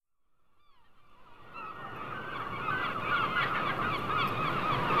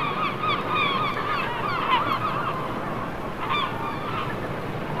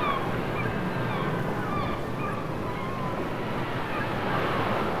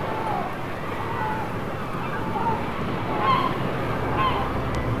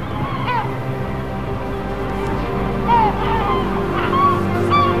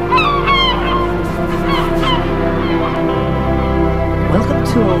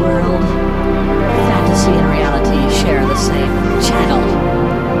world where fantasy and reality share the same channel.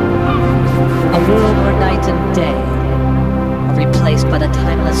 A world where night and day are replaced by the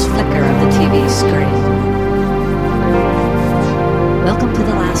timeless flicker of the TV screen. Welcome to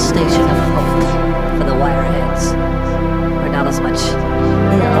the last station of hope for the wireheads. We're not as much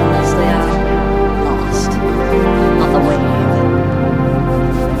ill as they are lost on the wave.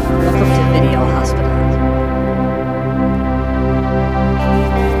 Welcome to Video Hospital.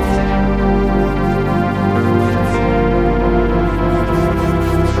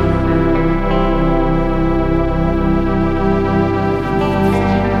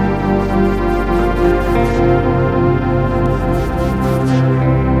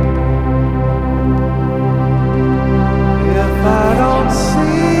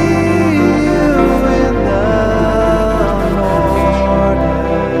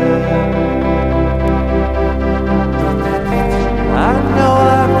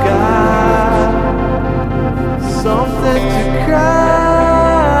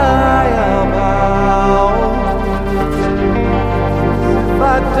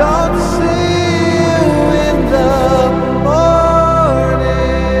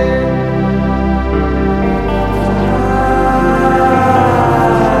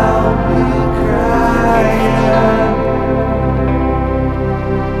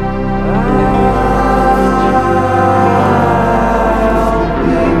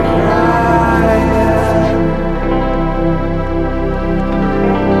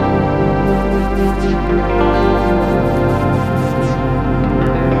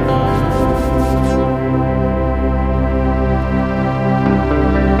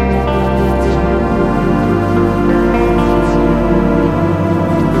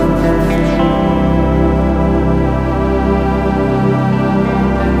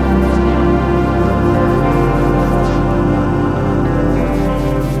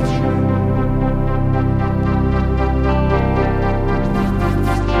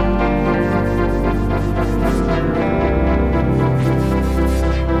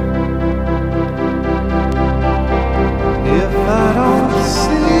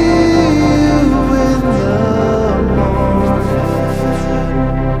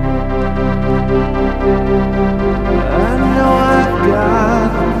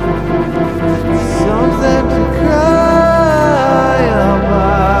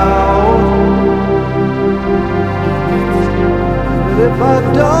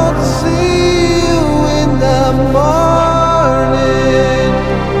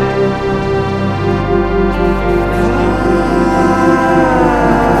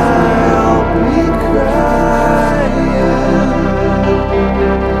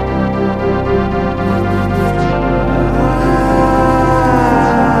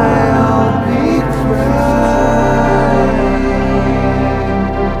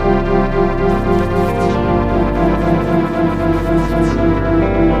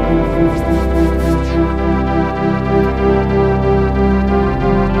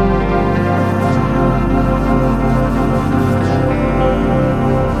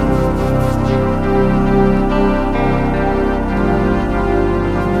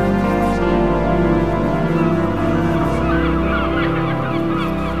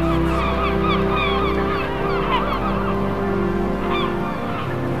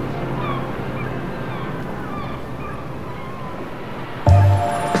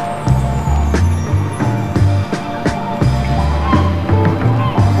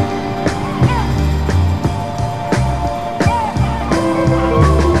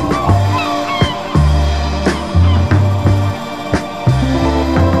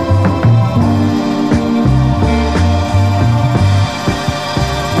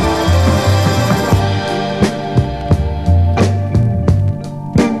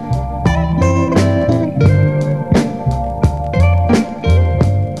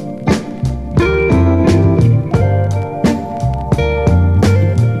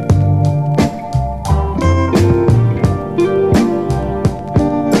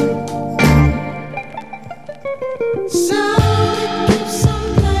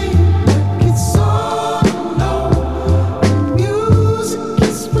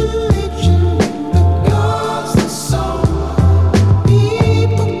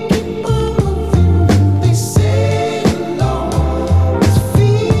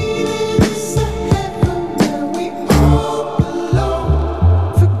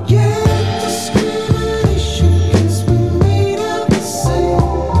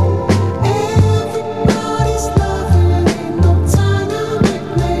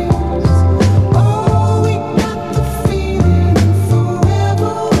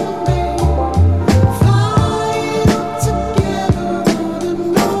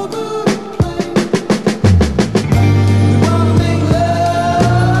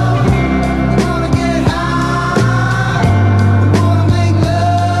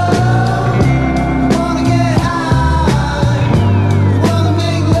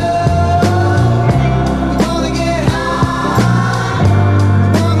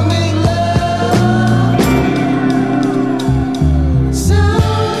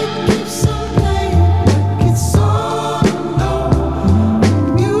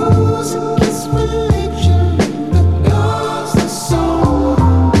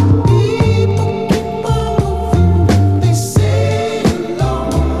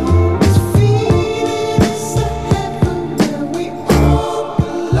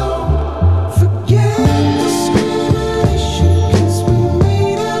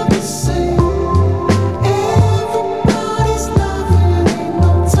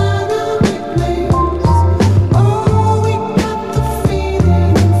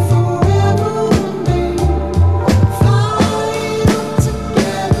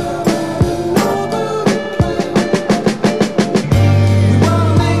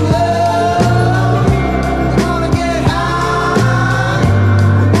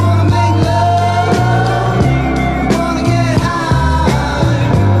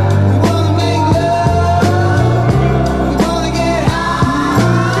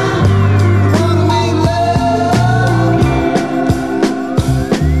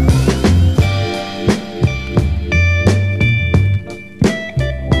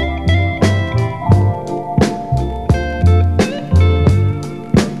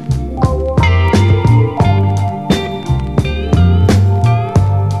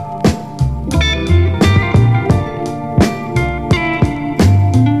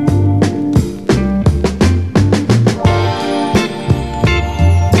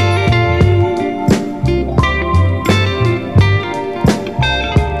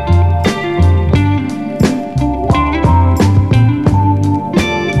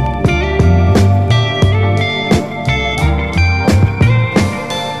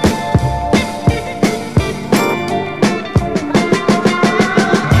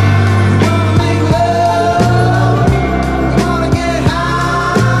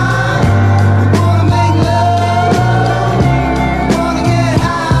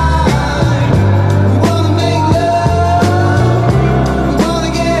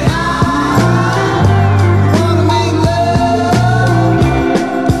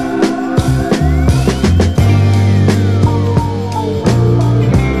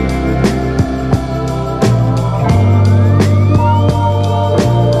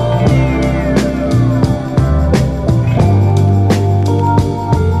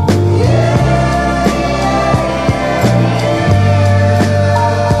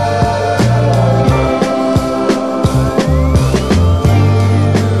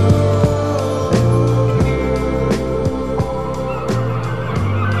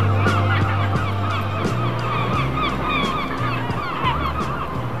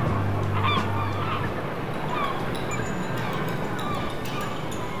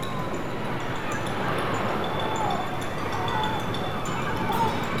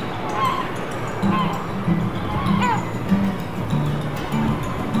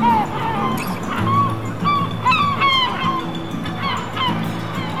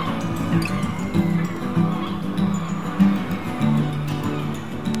 I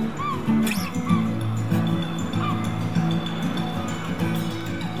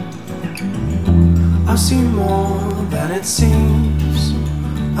see more than it seems.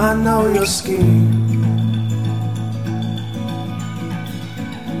 I know your scheme.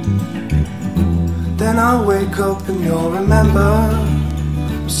 Then I'll wake up and you'll remember.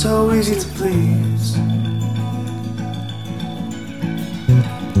 I'm so easy to please.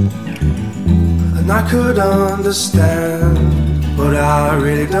 And I could understand, but I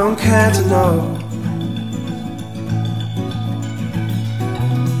really don't care to know.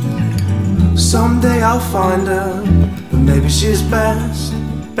 Someday I'll find her, but maybe she's best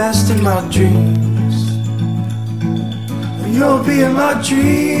in my dreams. And you'll be in my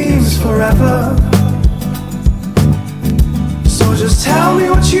dreams forever. So just tell me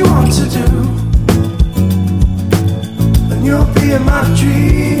what you want to do, and you'll be in my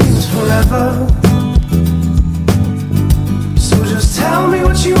dreams forever. So just tell me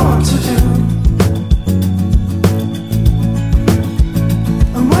what you want to do.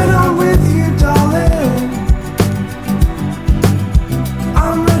 And when I'm with you, darling,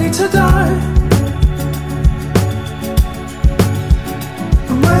 I'm ready to die.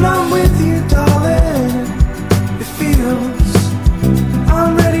 And when I'm with you, darling, it feels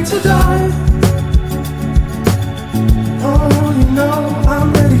I'm ready to die. Oh, you know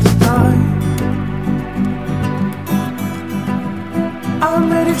I'm ready to die. I'm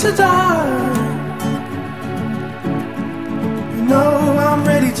ready to die. You know I'm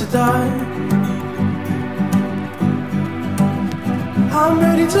ready to die. I'm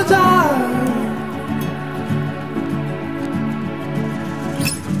ready to die.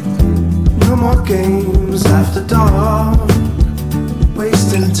 No more games after dark,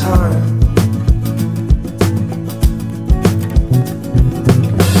 wasting time.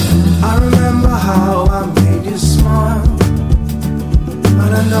 I remember how I made you smile,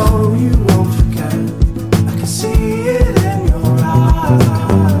 and I know you won't forget. I can see it in your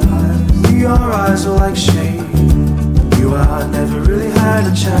eyes. Your eyes were like shade. You I never really had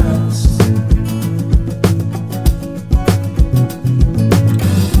a chance.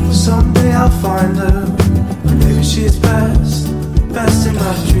 Someday I'll find her, but maybe she's best in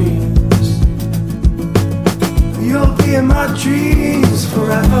my dreams. You'll be in my dreams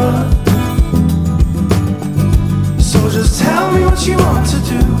forever. So just tell me what you want to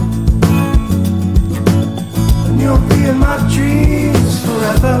do, and you'll be in my dreams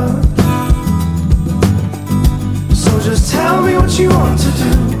forever. So just tell me what you want to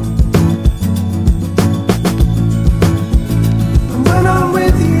do. And when I'm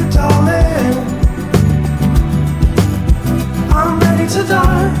with you, darling, I'm ready to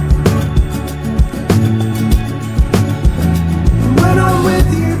die. And when I'm with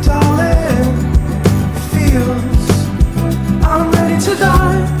you, darling, it feels I'm ready to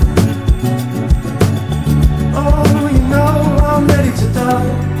die. Oh, you know I'm ready to die.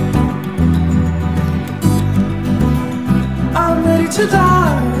 I'm ready to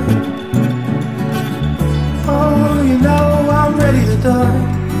die. Oh, you know I'm ready to die.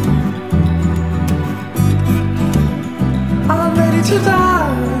 I'm ready to die.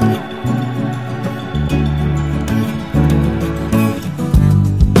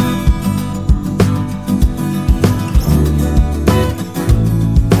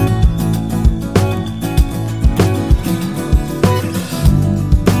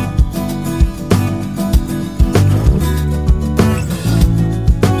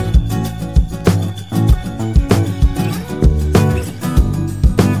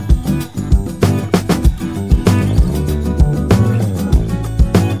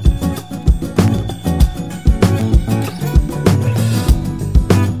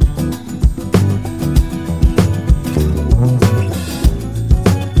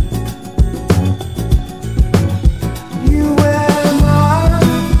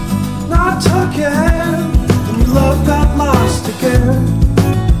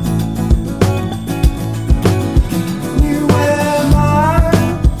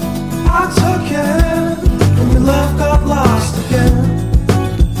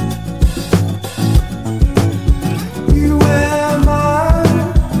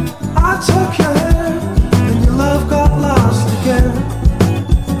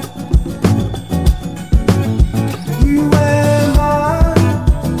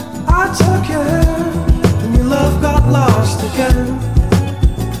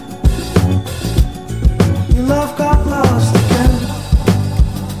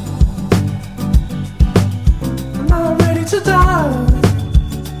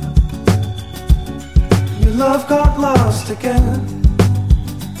 love got lost again.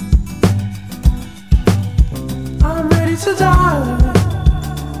 to die.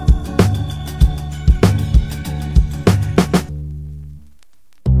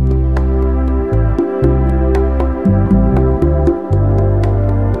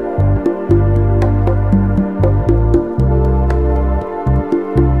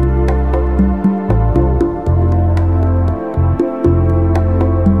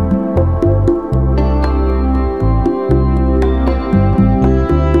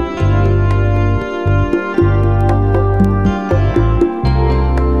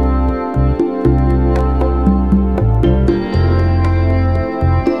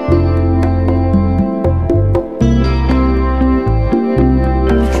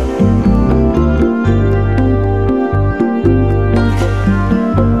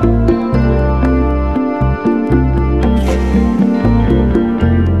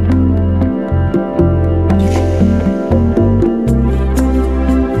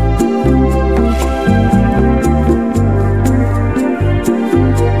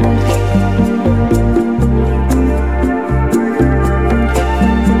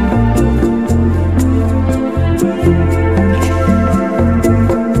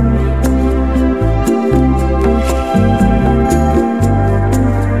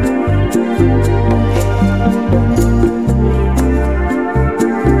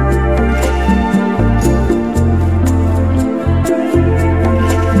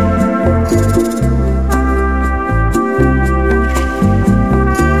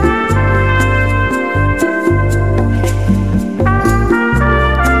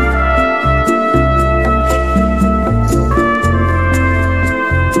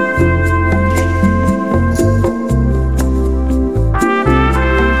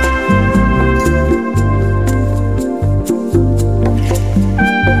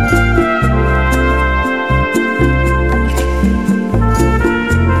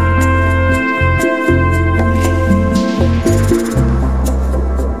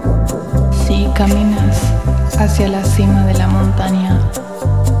 Hacia la cima de la montaña,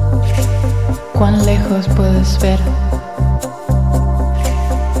 ¿cuán lejos puedes ver?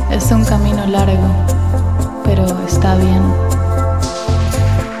 Es un camino largo, pero está bien.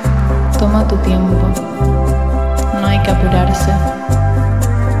 Toma tu tiempo, no hay que apurarse.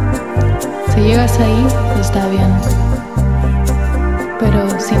 Si llegas ahí, está bien, pero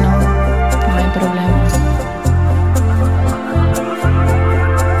si no, no hay problema.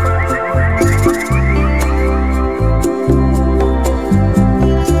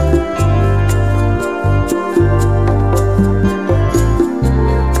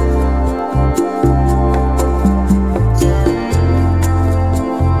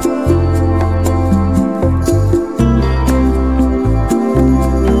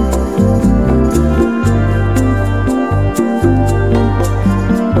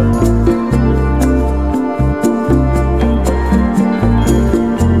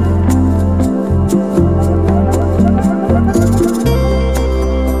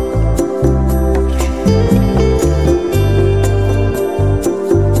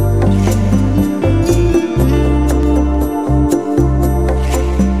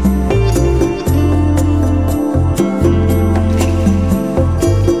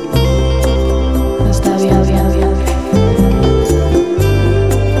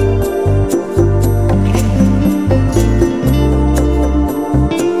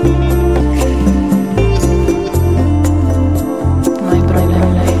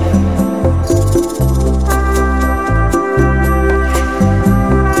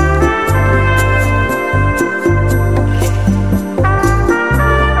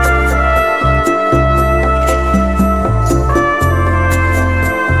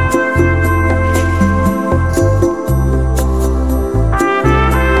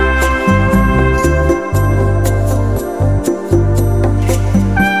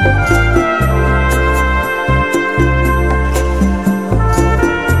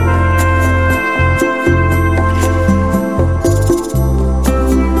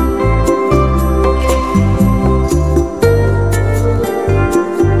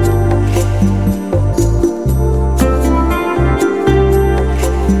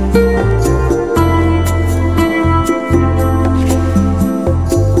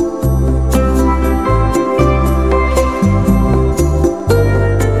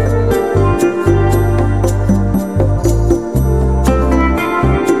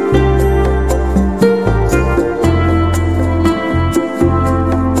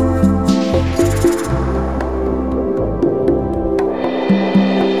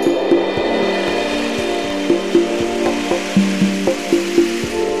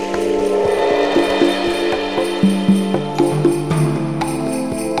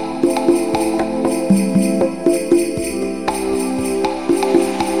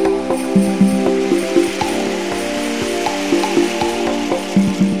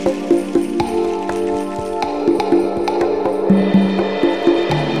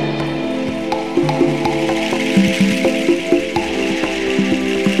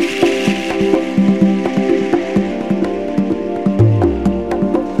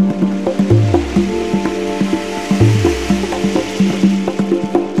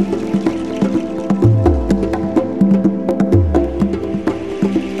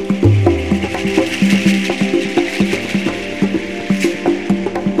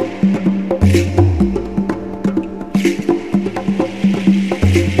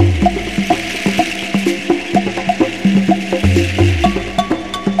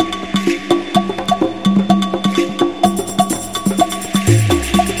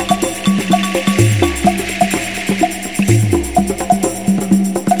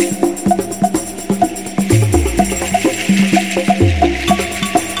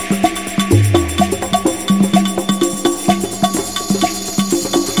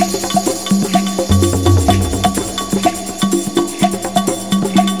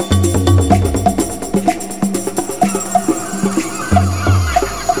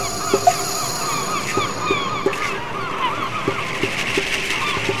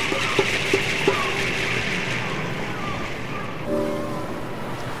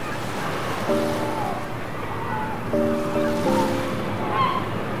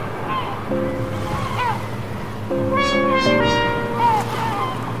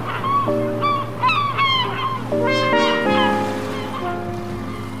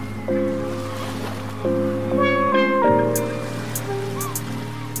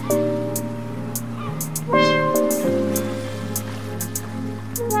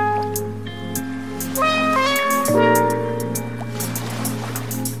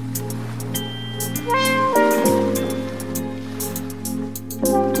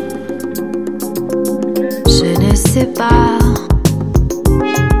 sépare.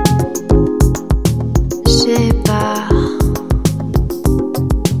 Je sais pas,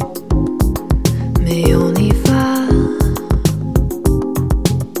 mais on y va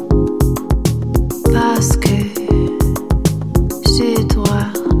parce que chez toi,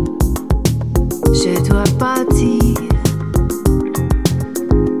 je dois partir.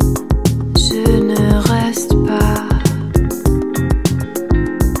 Je ne reste pas.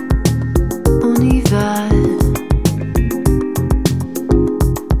 On y va.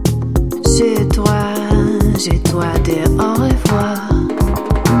 J'ai toi dire au revoir.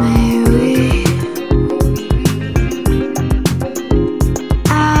 Mais oui.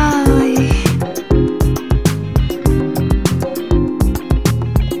 Ah oui.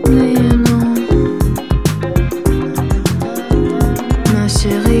 Mais non. Ma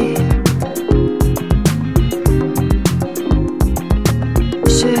chérie.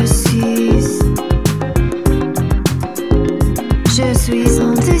 Je suis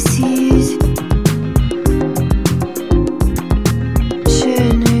indécise. Je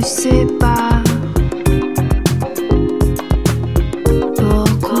ne sais pas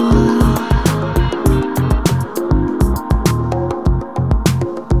pourquoi.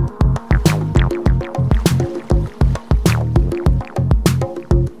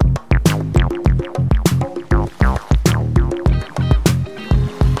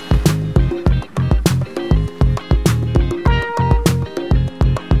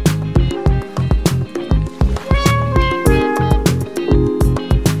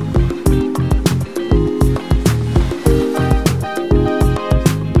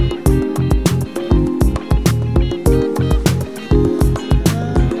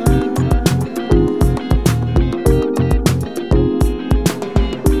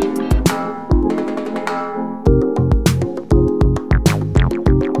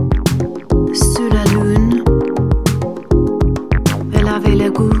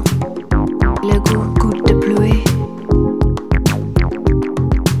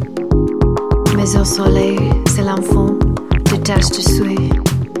 Mais au soleil, c'est l'enfant de taches de suie.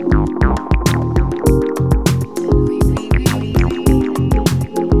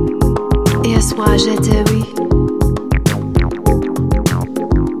 Hier soir, j'étais oui.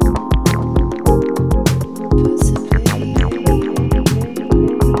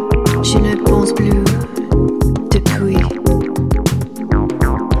 Je ne pense plus depuis.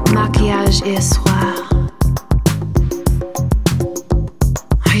 Maquillage hier soir.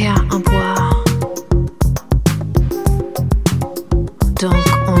 Rien à boire. Donc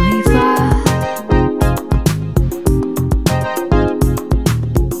on y va.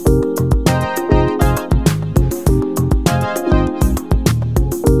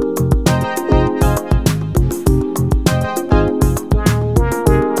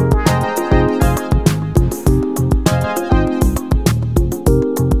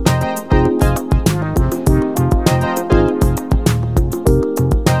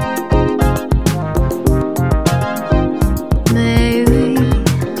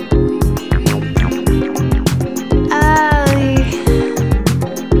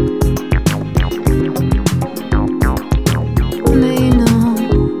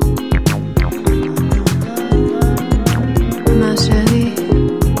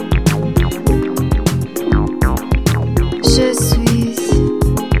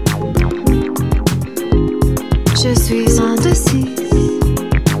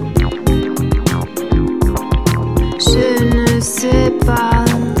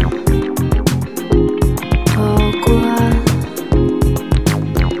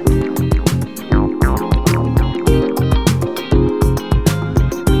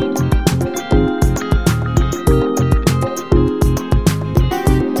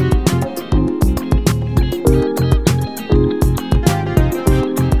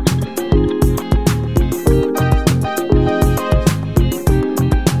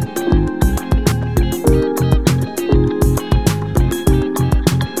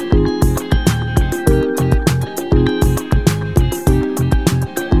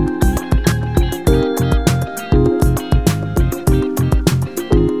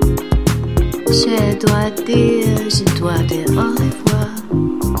 Je dois dire au revoir.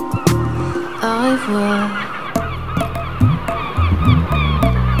 Au revoir.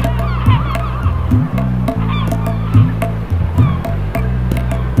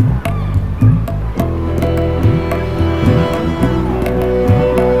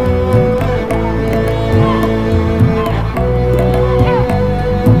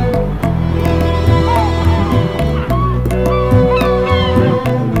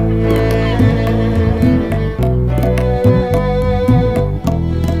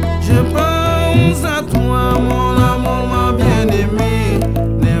 Je pense à toi.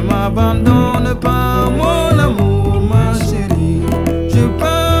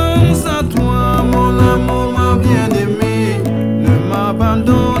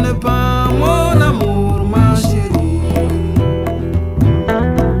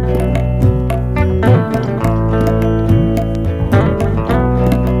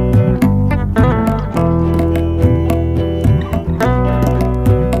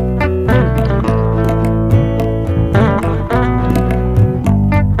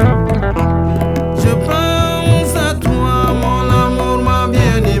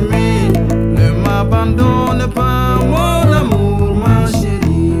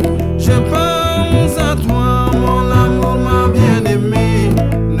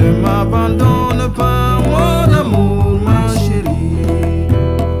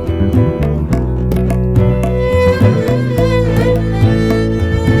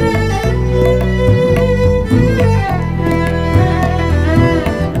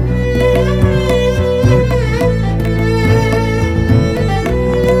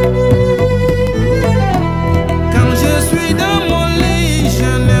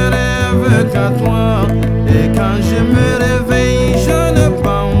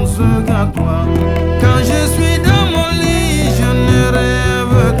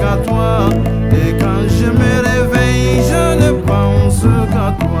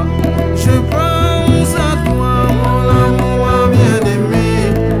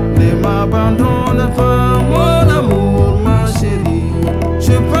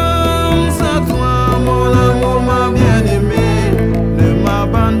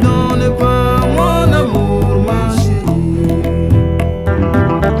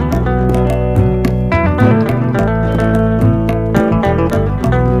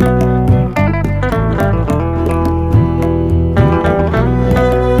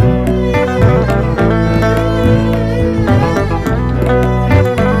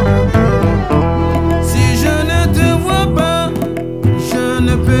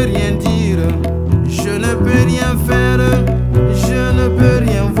 peux rien faire, je ne peux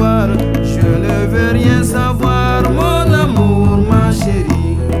rien voir, je ne veux rien savoir, mon amour, ma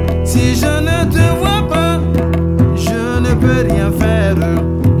chérie. Si je ne te vois pas, je ne peux rien faire,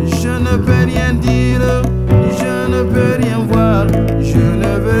 je ne peux rien dire, je ne peux rien voir, je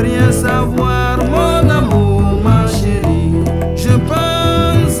ne veux rien savoir, mon amour, ma chérie. Je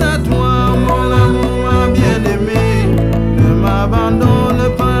pense à toi, mon amour, ma bien-aimée. Ne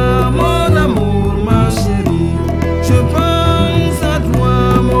m'abandonne pas, mon amour, ma chérie. Je pense à toi,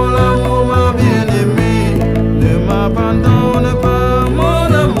 mon amour, ma bien-aimée. Ne m'abandonne pas, mon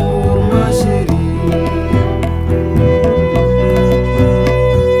amour, ma chérie.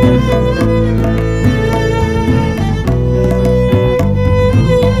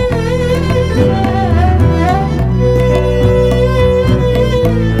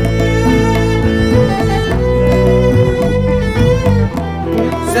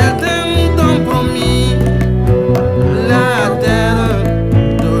 Certains t'ont promis la terre,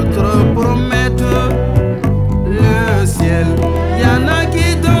 d'autres promettent le ciel. Y en a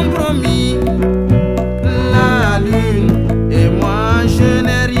qui t'ont promis la lune, et moi je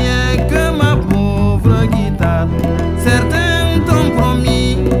n'ai rien que ma pauvre guitare. Certains t'ont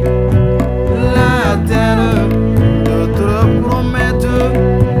promis la terre, d'autres promettent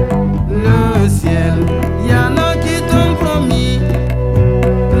le ciel. Y en a qui t'ont promis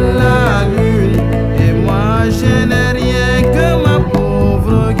la lune, et moi je n'ai rien que ma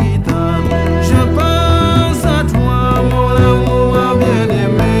pauvre guitare. Je pense à toi, mon amour, ma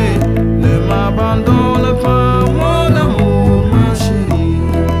bien-aimée. Ne m'abandonne pas, mon amour, ma chérie.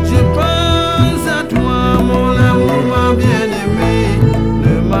 Je pense à toi, mon amour, ma bien-aimée.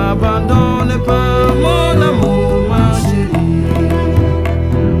 Ne m'abandonne pas, mon amour, ma chérie.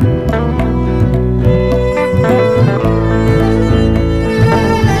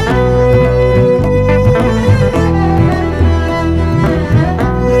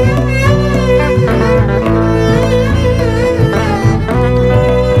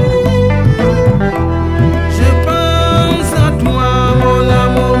 Je pense à toi, mon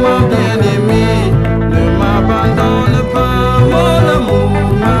amour, ma bien-aimée. Ne m'abandonne pas, mon amour,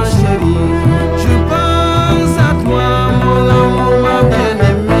 ma chérie. Je pense à toi, mon amour, ma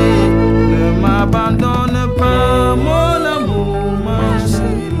bien-aimée. Ne m'abandonne pas, mon amour, ma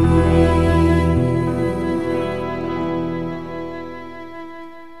chérie.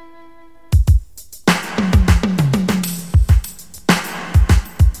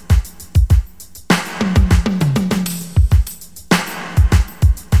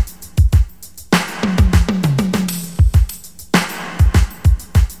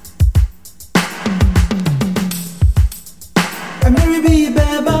 Emeribi Be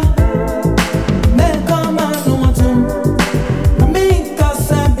Ba, me kama nuatum, me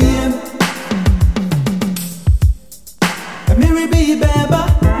kasabiem. Emeribi Be Ba,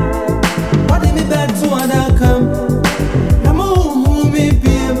 wadi mi betu adakam, namu mi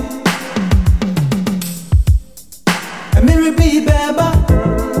biem. Emeribi Be Ba,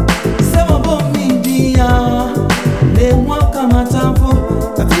 sewa bo mi dia, le mwaka matampo,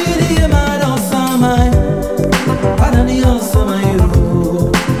 afili ye madosamai. Padani osama you,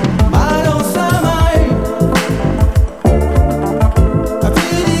 madosamai.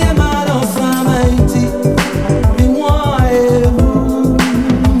 Afili ye madosamai ti, mi mwa you.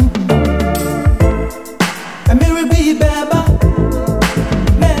 Emeribi Be Ba,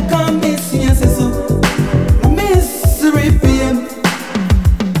 me kambi siyense so, mystery PM.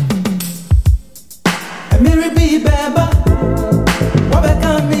 Emeribi Be Ba, wabe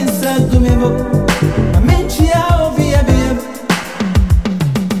kambi sa gumibo.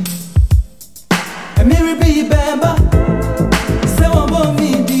 Emeribi Be Ba, se wabo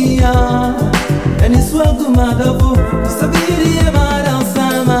mi dia, eni swagu madavo, sabiri e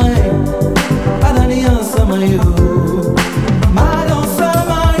madansamai, padani ansamai yo,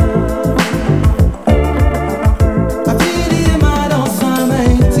 madansamai, afiri e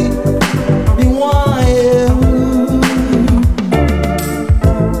madansamai ti, miwaye,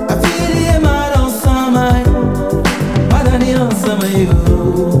 afiri e madansamai, padani ansamai yo.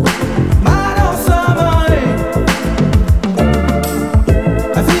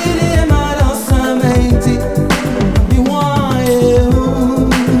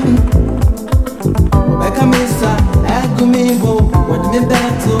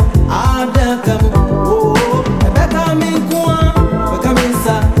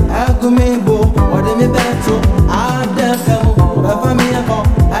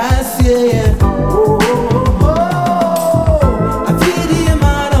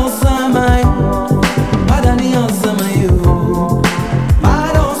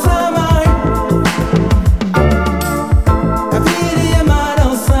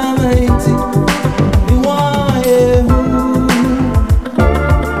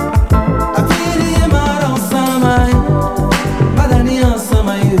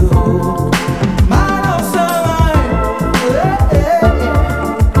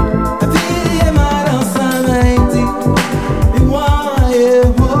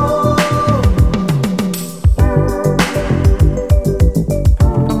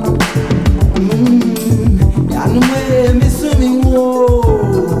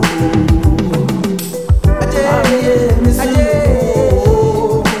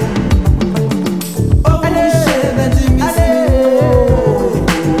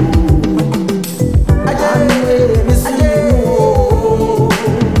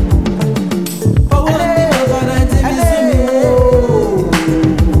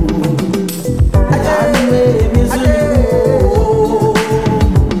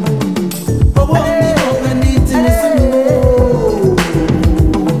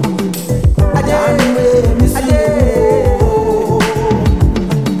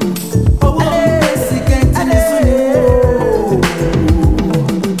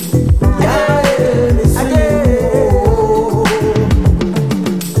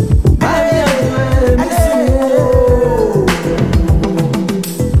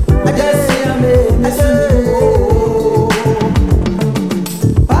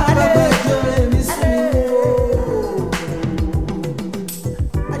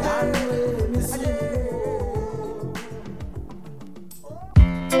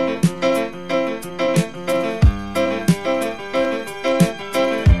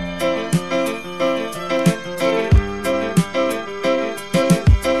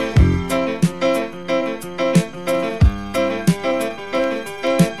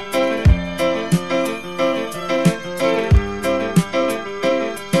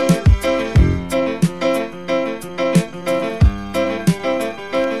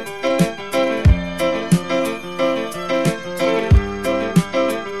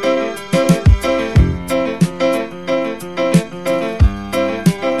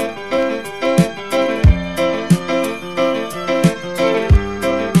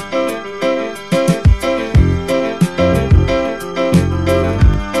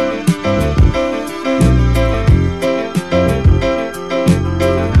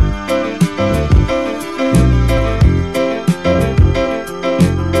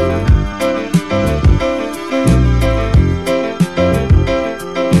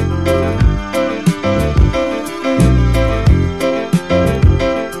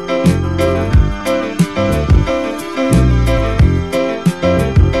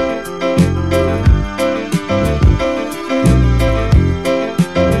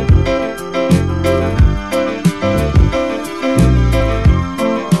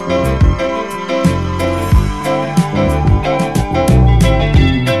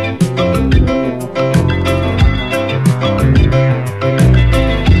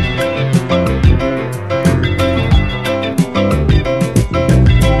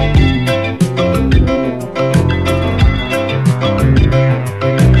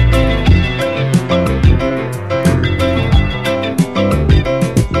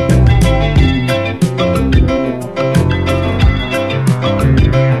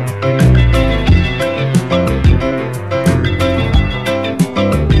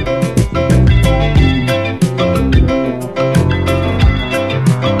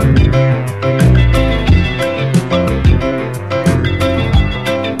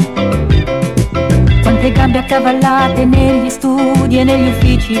 accavallate negli studi e negli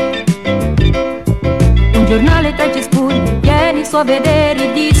uffici, un giornale tra i cespugli, vieni su a vedere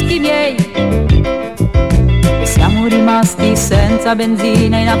i dischi miei. E siamo rimasti senza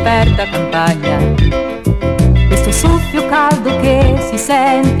benzina in aperta campagna, questo soffio caldo che si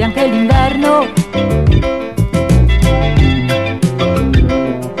sente anche l'inverno.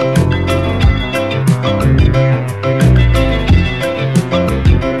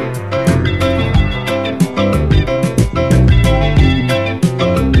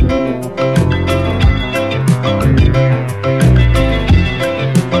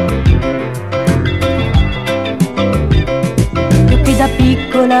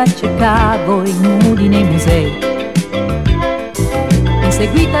 Cercavo i nudi nei musei,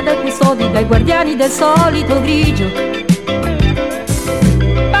 inseguita dai custodi, dai guardiani del solito grigio.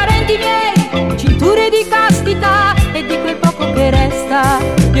 Parenti miei, cinture di castità e di quel poco che resta.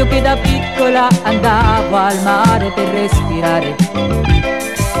 Io che da piccola andavo al mare per respirare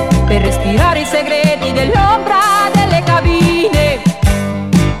i segreti dell'ombra delle cabine.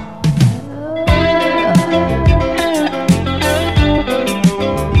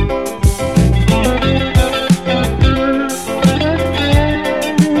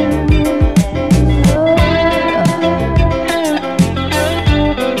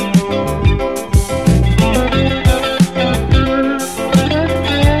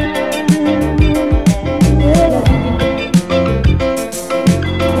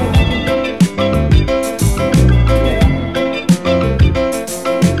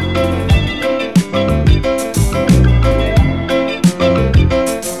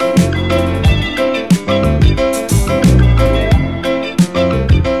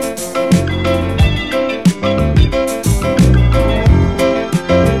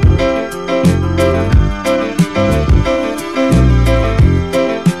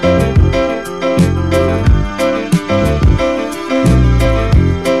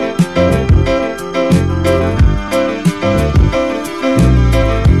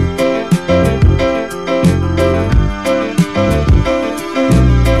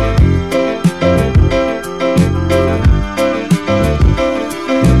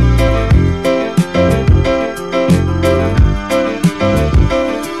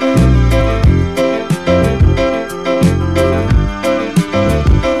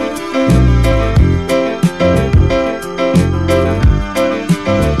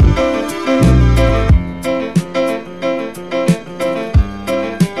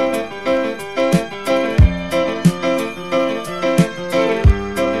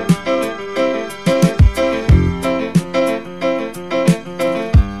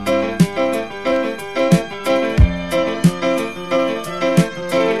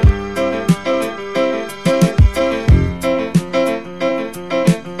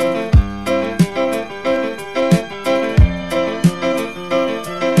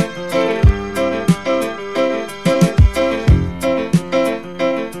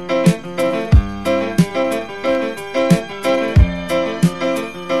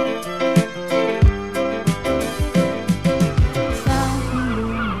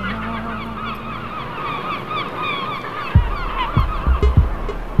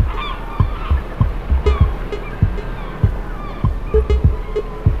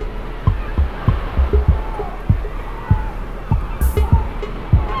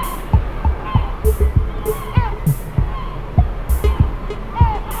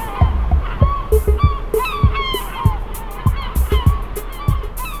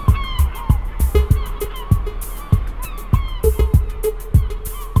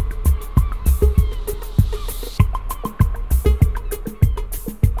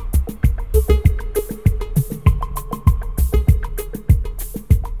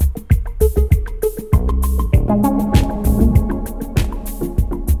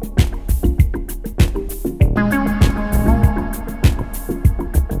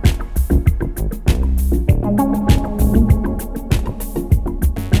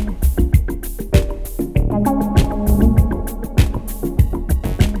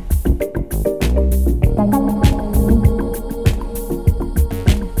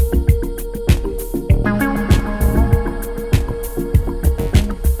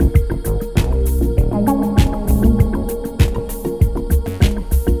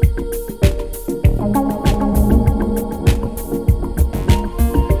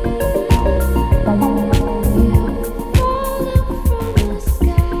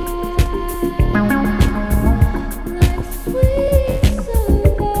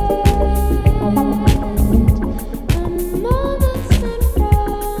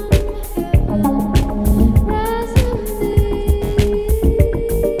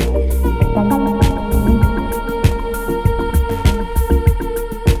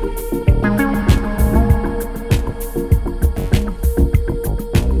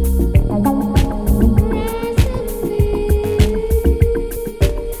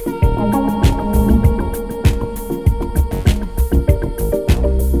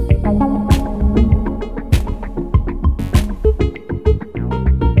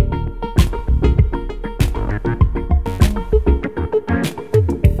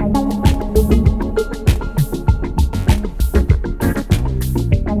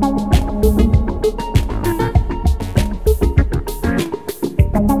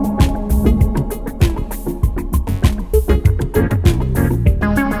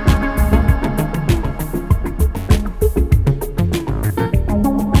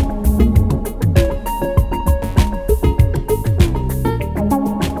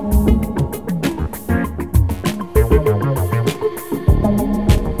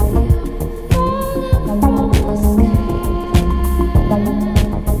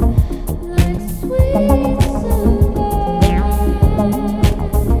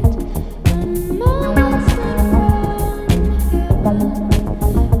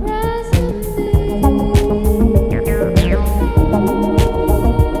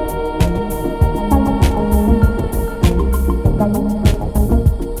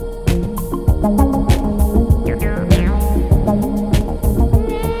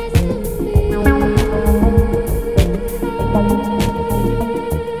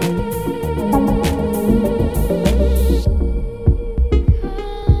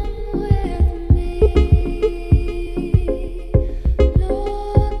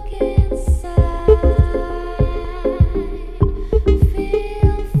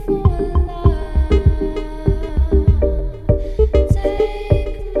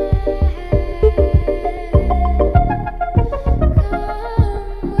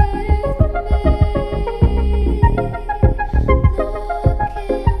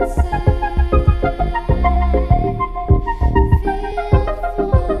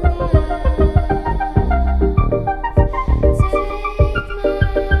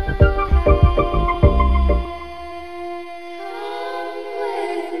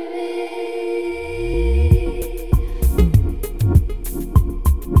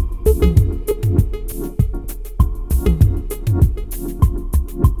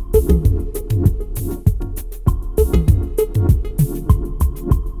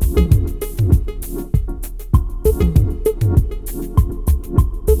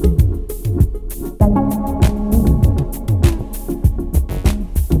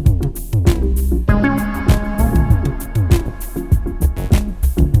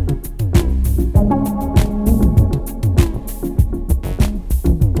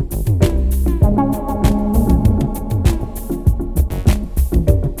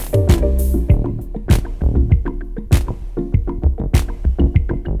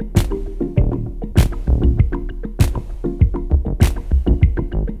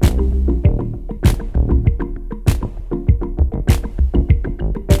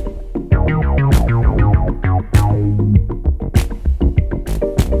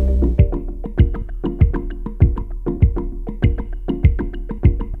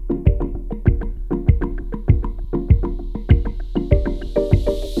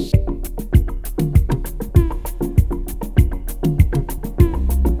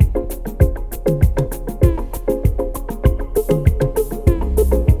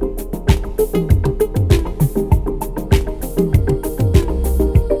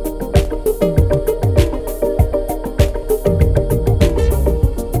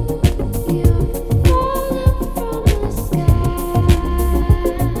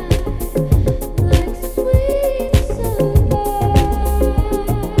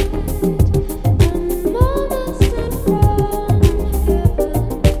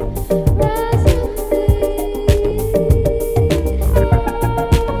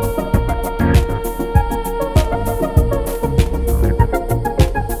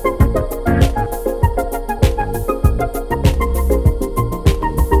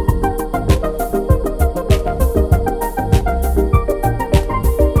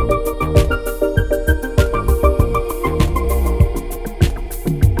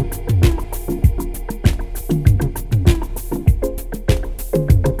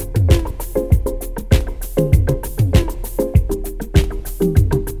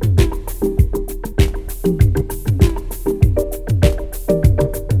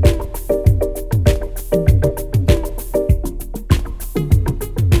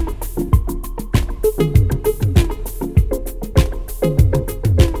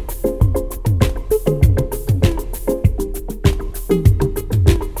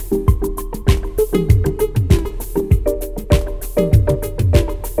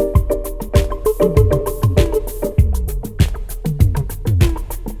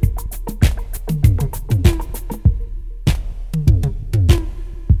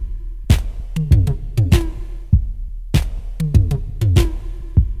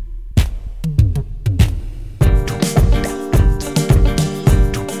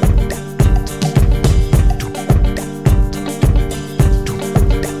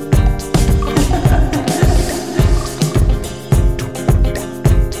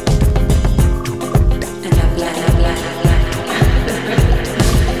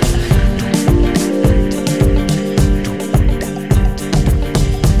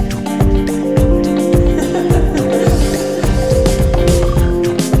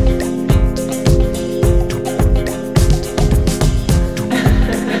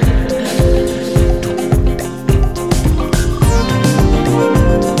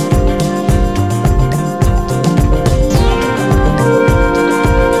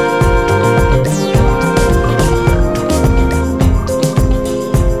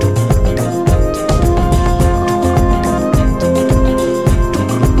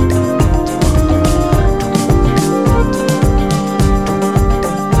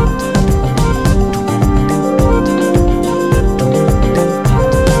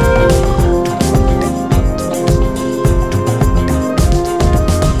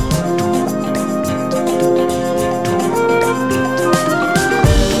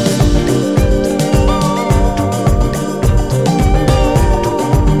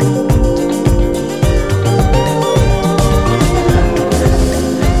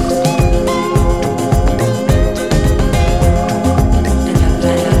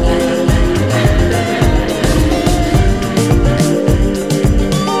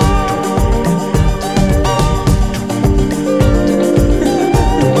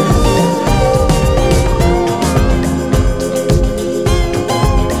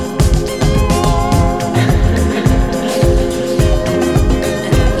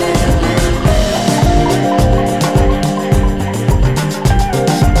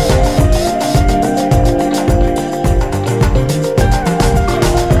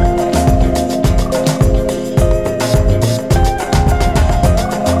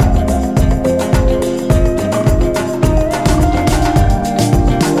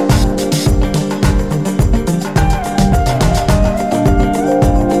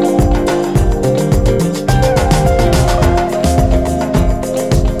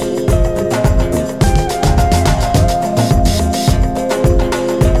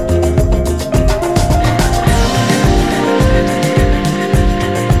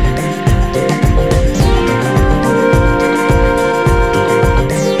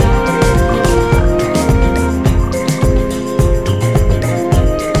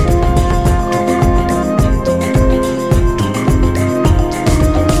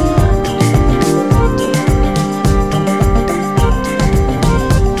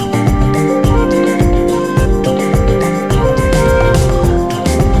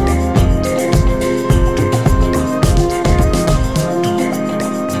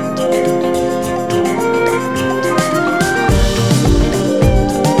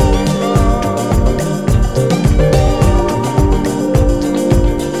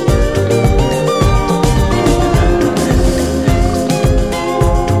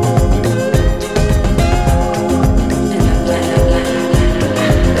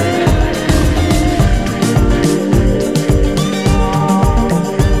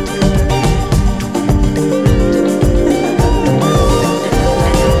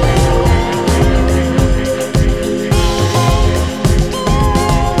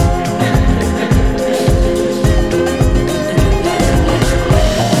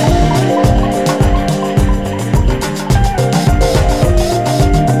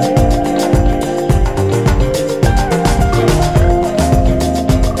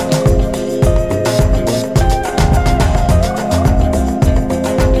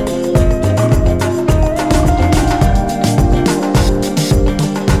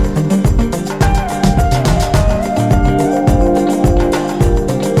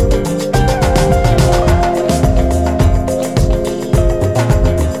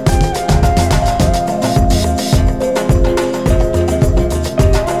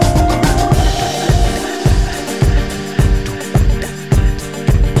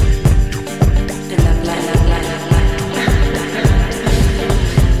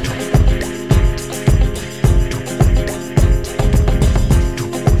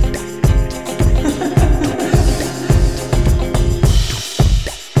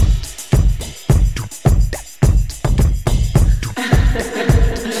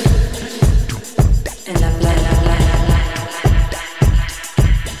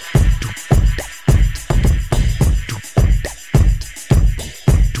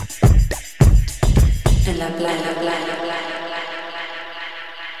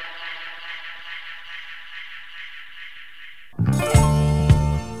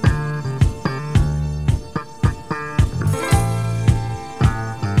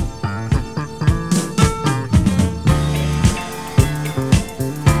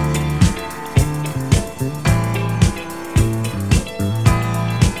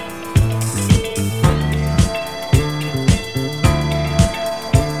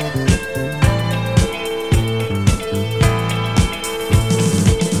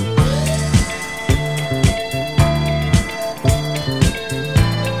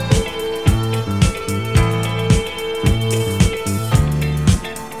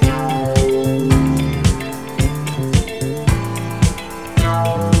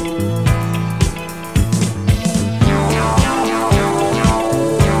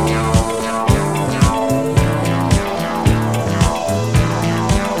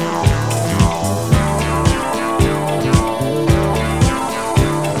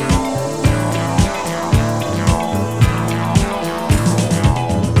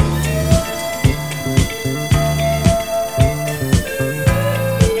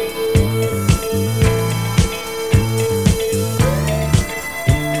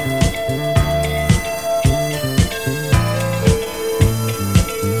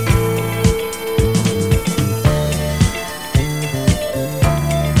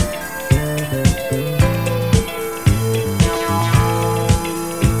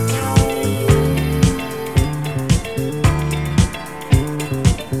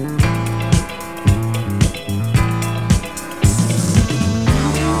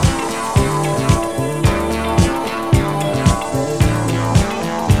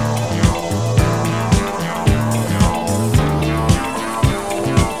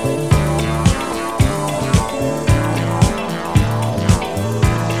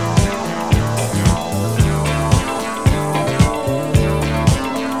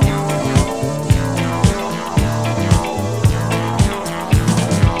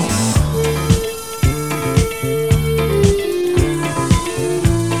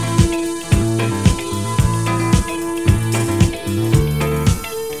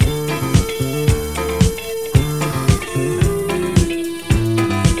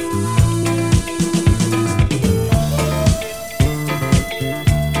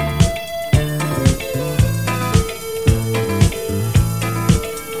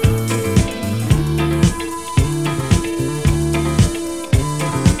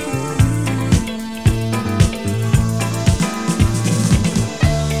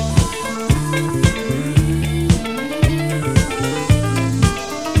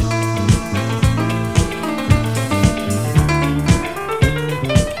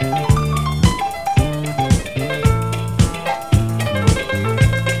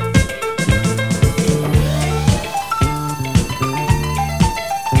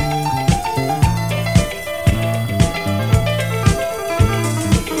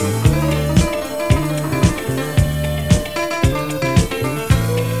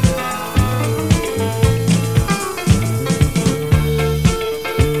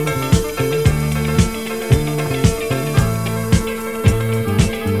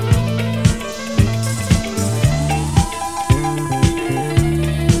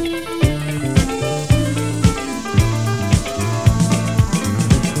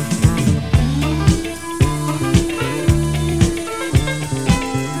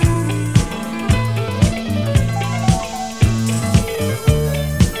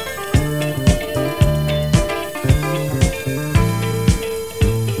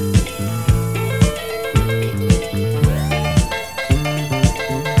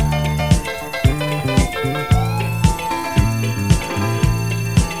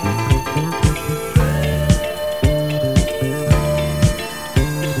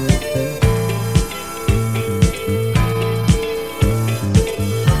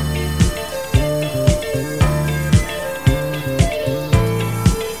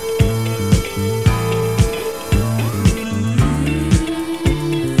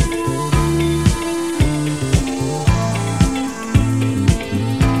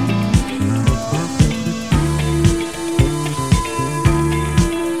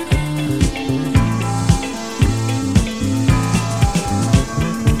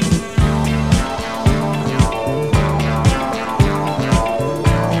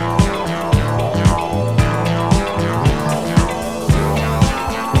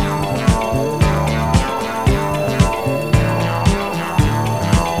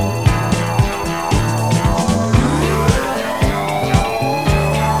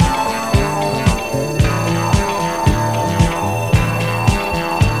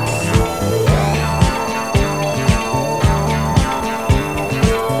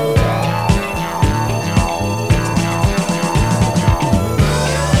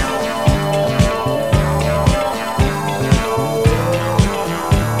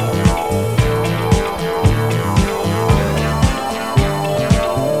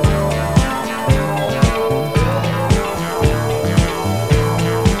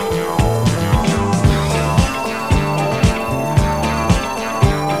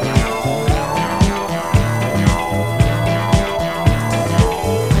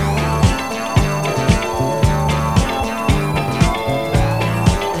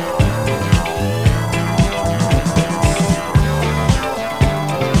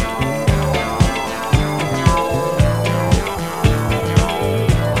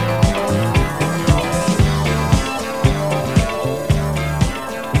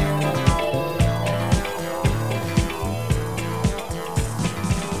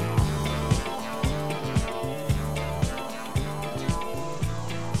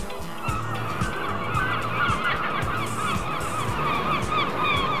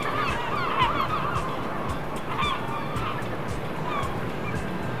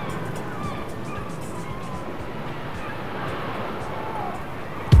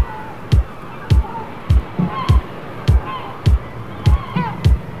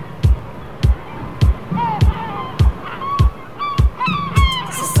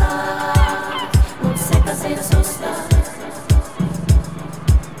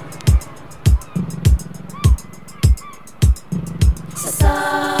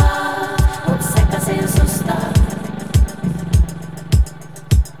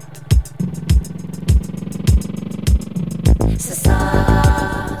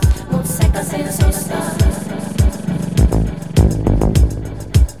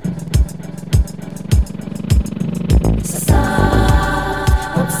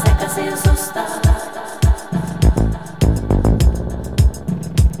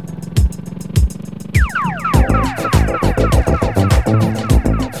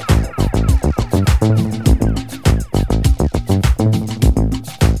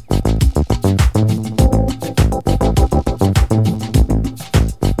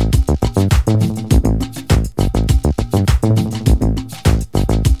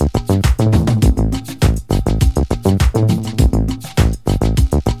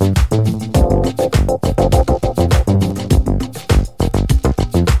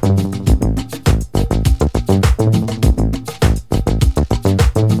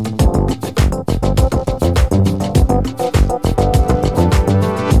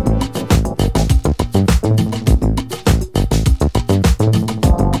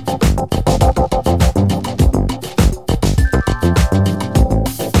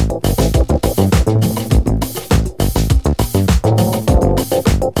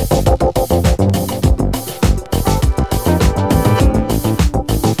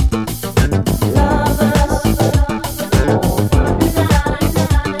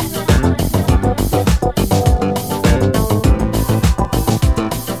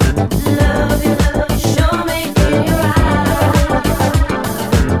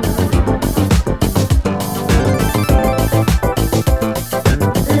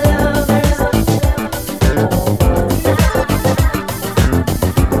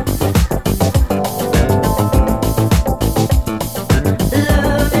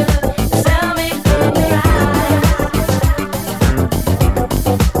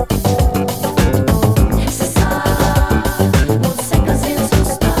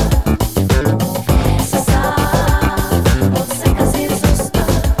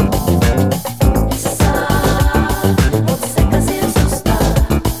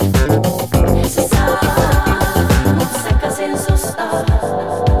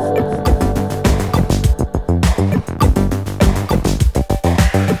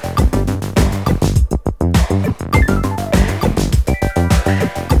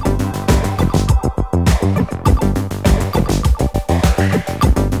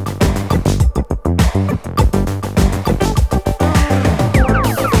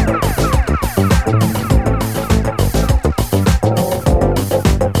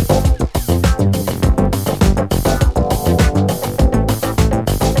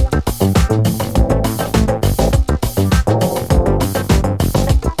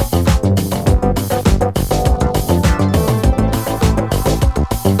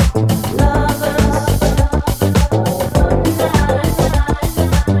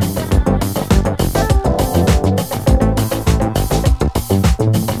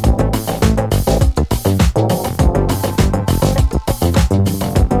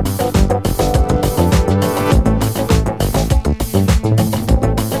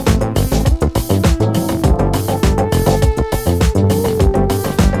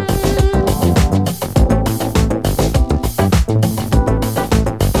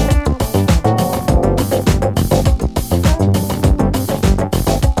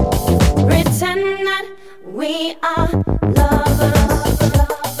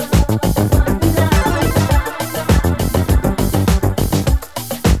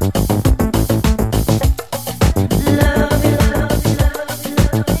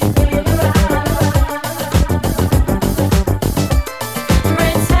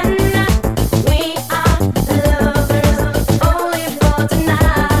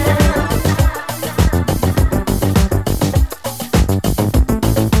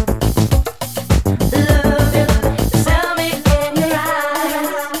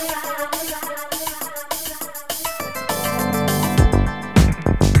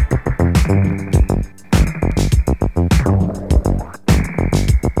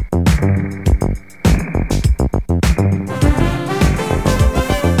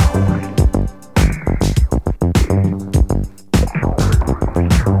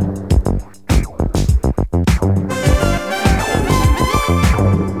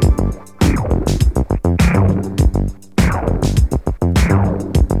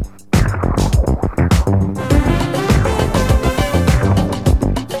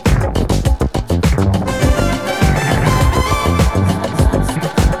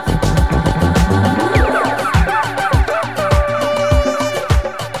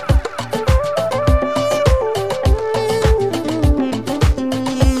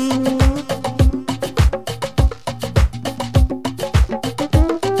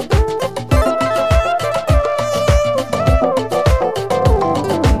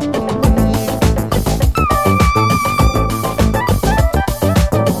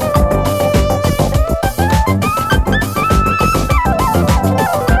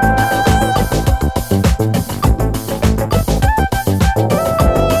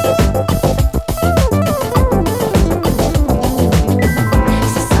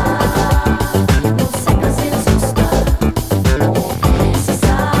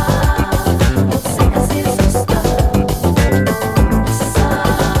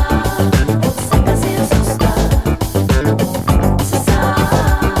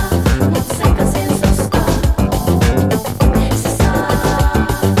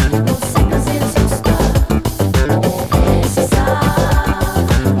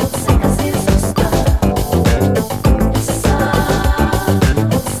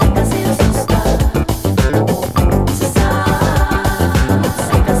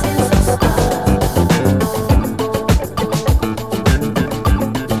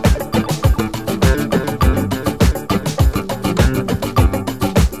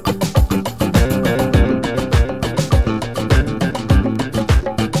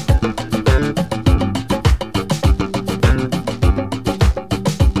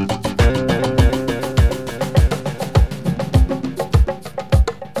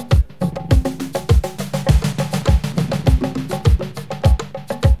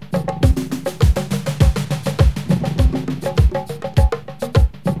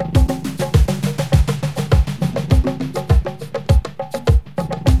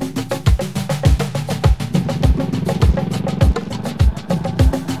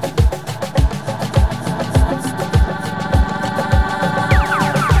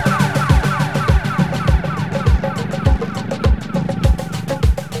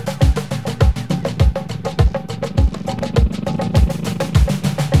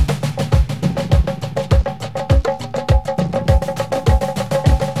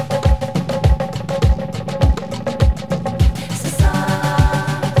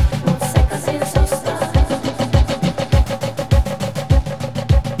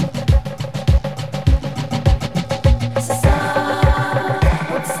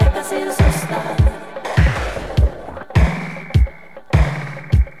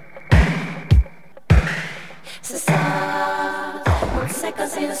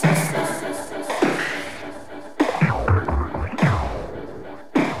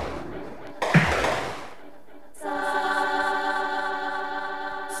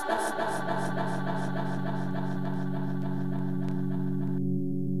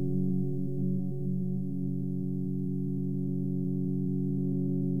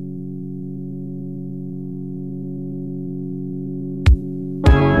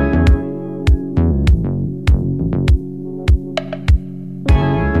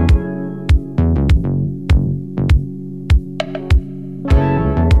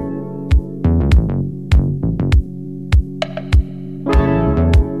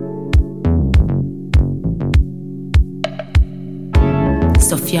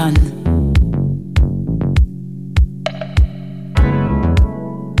 Sofian.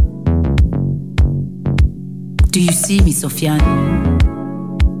 Do you see me, Sofian?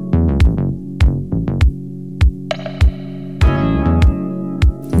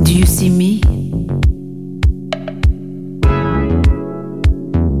 Do you see me?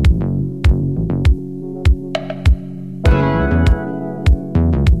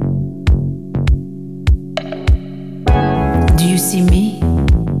 Do you see me?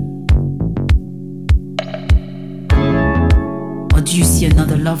 Or do you see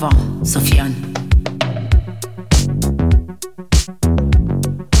another lover, Sofian?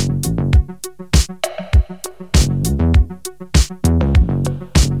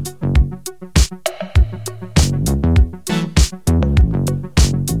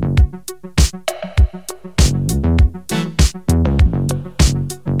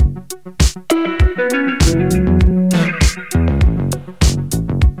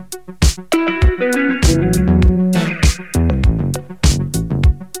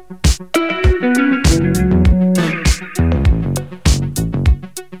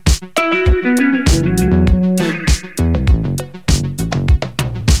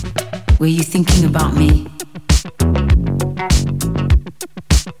 Were you thinking about me?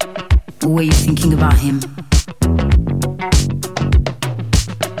 Or were you thinking about him?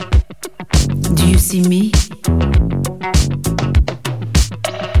 Do you see me?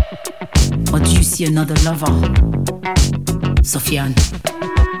 Or do you see another lover? Sofian.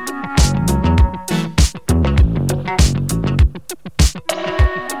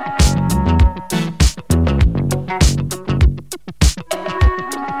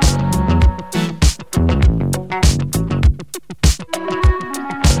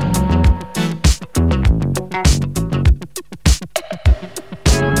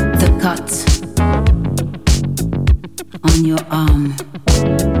 On your arm,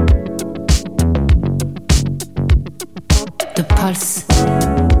 the pulse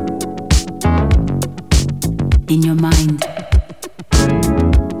in your mind,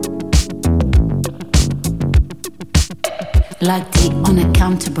 like the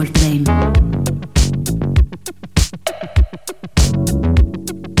unaccountable flame.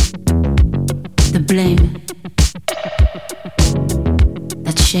 The blame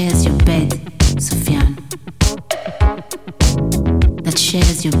that shares your bed, Sofian. That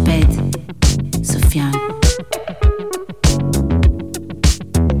shares your bed, Sofian.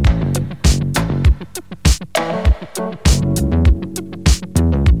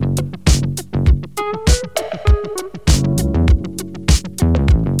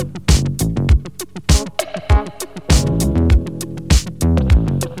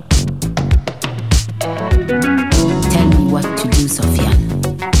 Tell me what to do, Sofian.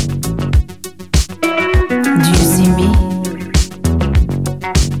 Do you see me?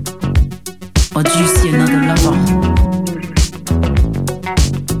 Or do you see another lover?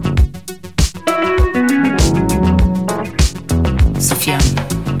 Sofian.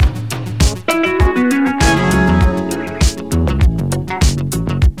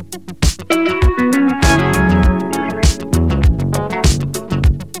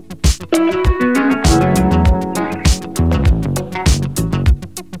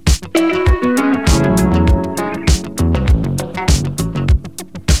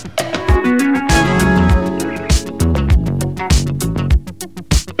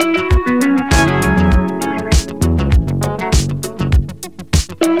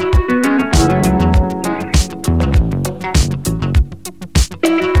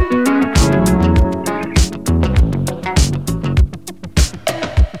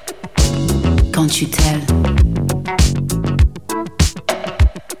 Can't you tell?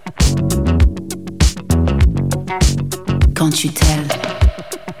 Can't you tell?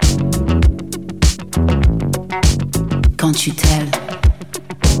 Can't you tell?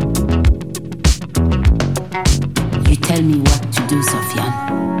 You tell me what to do, Sofian.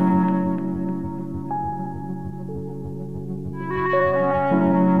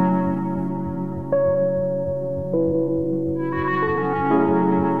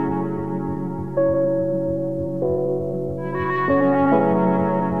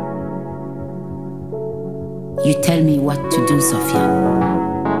 You tell me what to do, Sofian.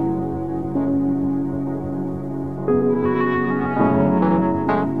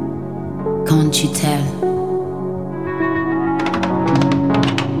 Can't you tell?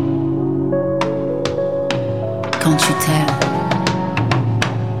 Can't you tell?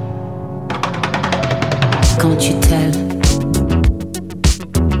 Can't you tell?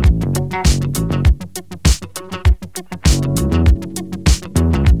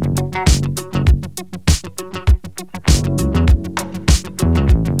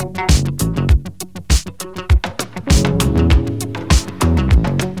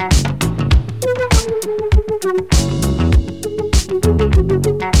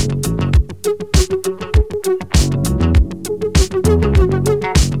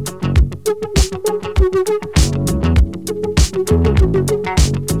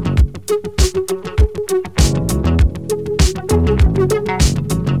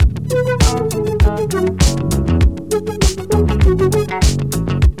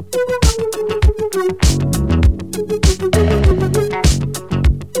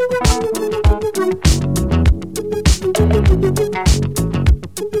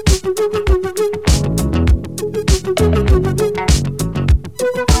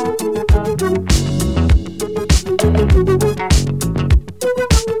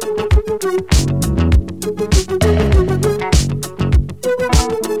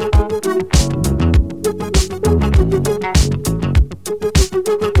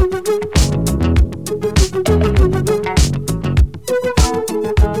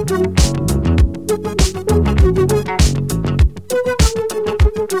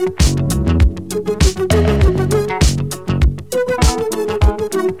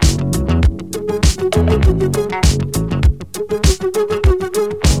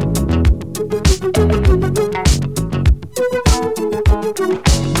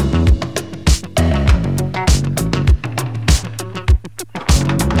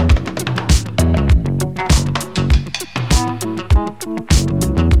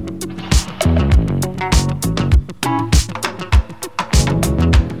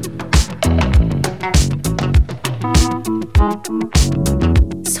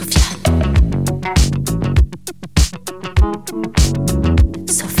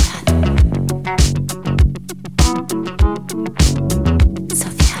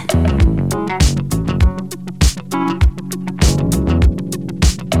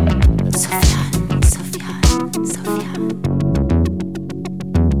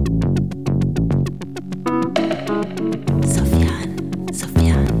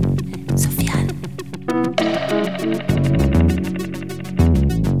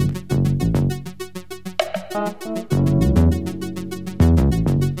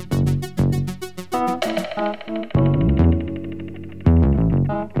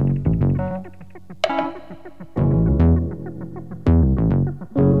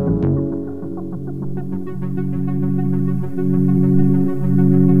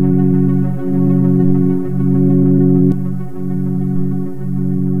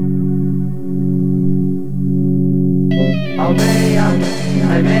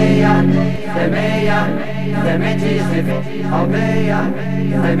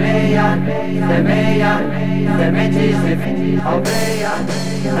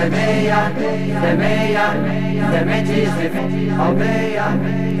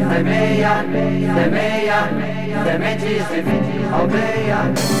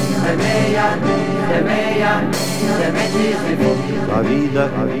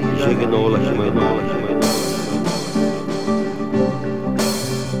 La vida chega no la aldeia,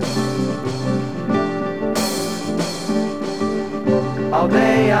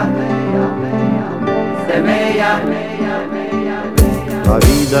 semeia. La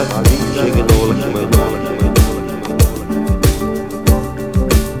vida chega no la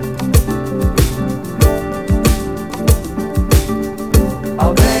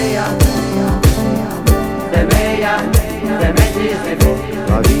aldeia, semeia, semente.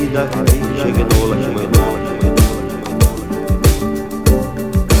 La vida chega no la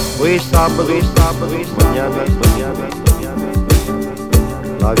Hoje é sábado, mañana.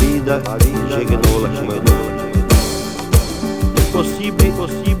 La vida chega no la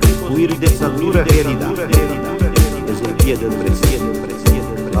Impossível huir dessa dura realidade. Es el día del presente.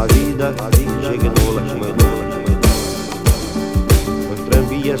 La vida chega no la Los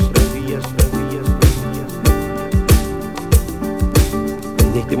tranvías.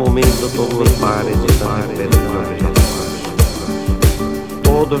 En este momento todos los pares están esperando la respuesta.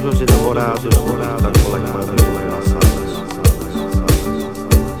 Todos los enamorados están con las manos enlazadas.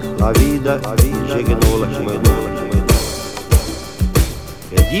 La vida llega no la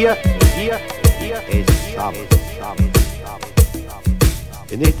El día es sábado.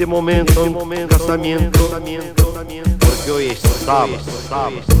 En este momento casamiento, porque hoy es sábado.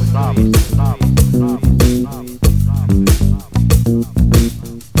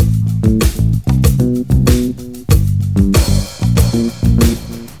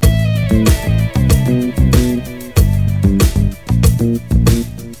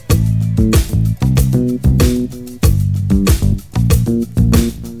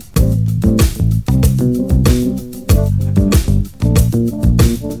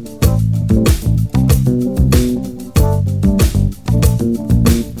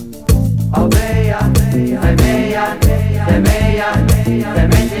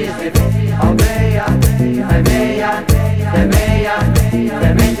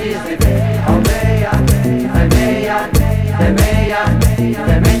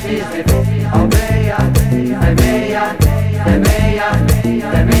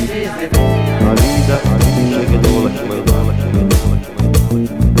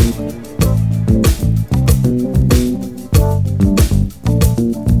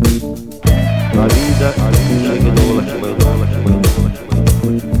 La vida chega no la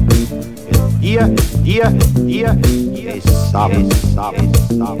dia e sabe.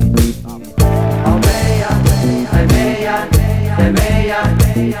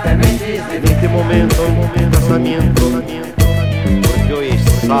 Neste momento, un casamiento, porque hoy es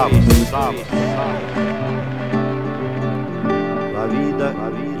sábado. La vida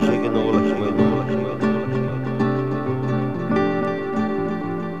llega no la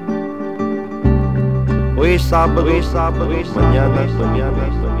Hoy es sábado, mañana.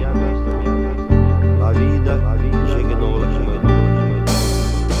 La vida llega no la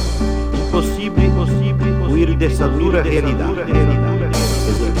Imposible huir de esa dura realidad.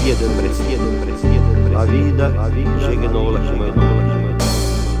 Es el día del presente. La vida llega no la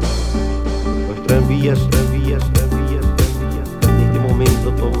Los tranvías. En este momento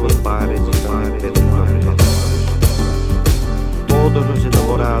todos los bares están en todos los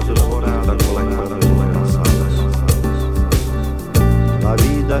enamorados están con las manos enlazadas. La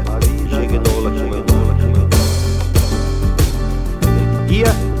vida llega no la El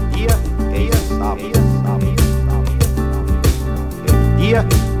día es sábado. El día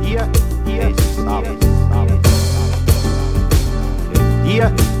es sábado.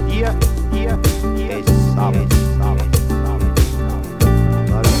 El día es sábado.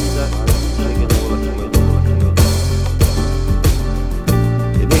 La vida llega no la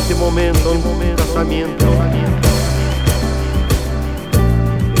En este momento, casamiento.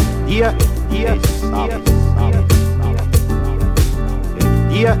 El día es sábado. El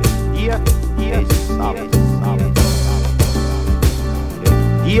día es sábado.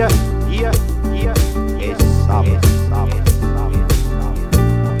 El día es sábado.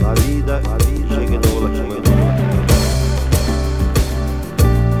 La vida llega no la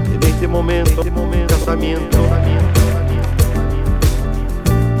En este momento, casamiento.